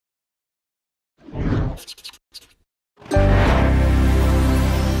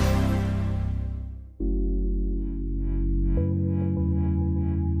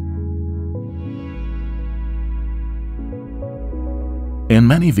In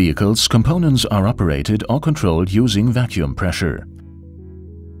many vehicles, components are operated or controlled using vacuum pressure.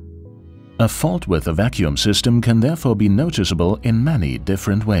 A fault with the vacuum system can therefore be noticeable in many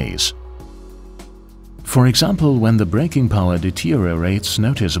different ways. For example, when the braking power deteriorates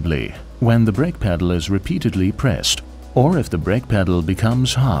noticeably, when the brake pedal is repeatedly pressed, or if the brake pedal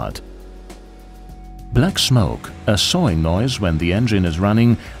becomes hard. Black smoke, a sawing noise when the engine is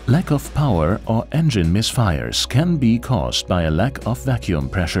running, lack of power or engine misfires can be caused by a lack of vacuum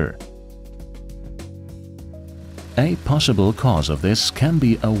pressure. A possible cause of this can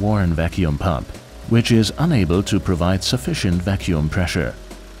be a worn vacuum pump, which is unable to provide sufficient vacuum pressure.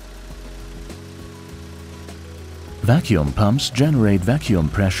 Vacuum pumps generate vacuum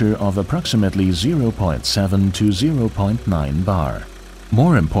pressure of approximately 0.7 to 0.9 bar.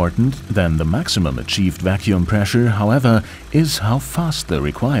 More important than the maximum achieved vacuum pressure, however, is how fast the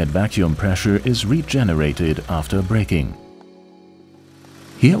required vacuum pressure is regenerated after braking.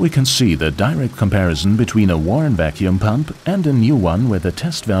 Here we can see the direct comparison between a worn vacuum pump and a new one with a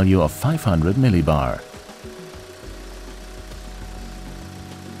test value of 500 millibar.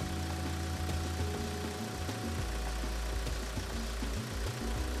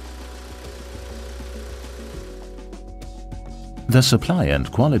 The supply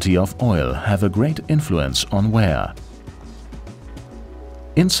and quality of oil have a great influence on wear.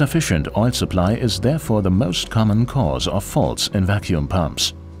 Insufficient oil supply is therefore the most common cause of faults in vacuum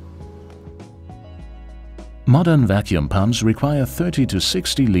pumps. Modern vacuum pumps require 30 to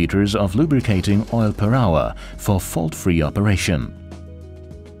 60 liters of lubricating oil per hour for fault-free operation.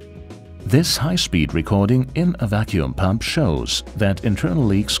 This high-speed recording in a vacuum pump shows that internal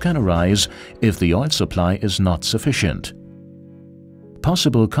leaks can arise if the oil supply is not sufficient.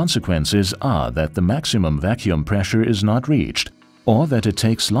 Possible consequences are that the maximum vacuum pressure is not reached, or that it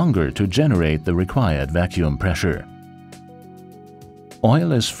takes longer to generate the required vacuum pressure.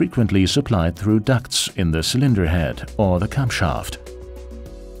 Oil is frequently supplied through ducts in the cylinder head or the camshaft.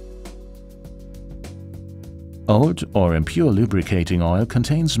 Old or impure lubricating oil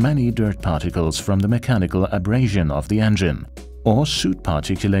contains many dirt particles from the mechanical abrasion of the engine, or soot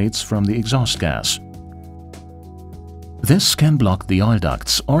particulates from the exhaust gas. This can block the oil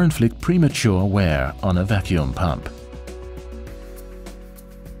ducts or inflict premature wear on a vacuum pump.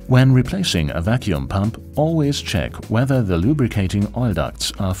 When replacing a vacuum pump, always check whether the lubricating oil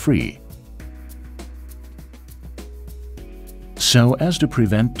ducts are free. So as to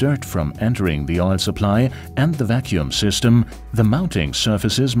prevent dirt from entering the oil supply and the vacuum system, the mounting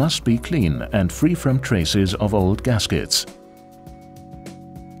surfaces must be clean and free from traces of old gaskets.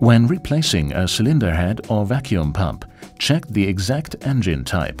 When replacing a cylinder head or vacuum pump, check the exact engine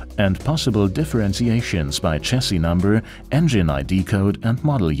type and possible differentiations by chassis number, engine ID code and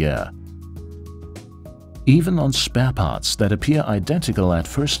model year. Even on spare parts that appear identical at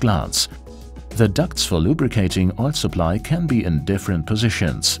first glance, the ducts for lubricating oil supply can be in different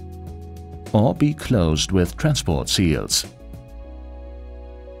positions or be closed with transport seals.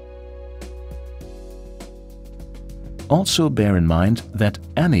 Also bear in mind that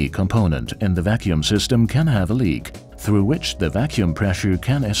any component in the vacuum system can have a leak, through which the vacuum pressure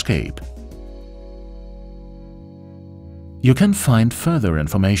can escape. You can find further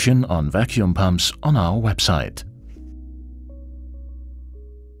information on vacuum pumps on our website.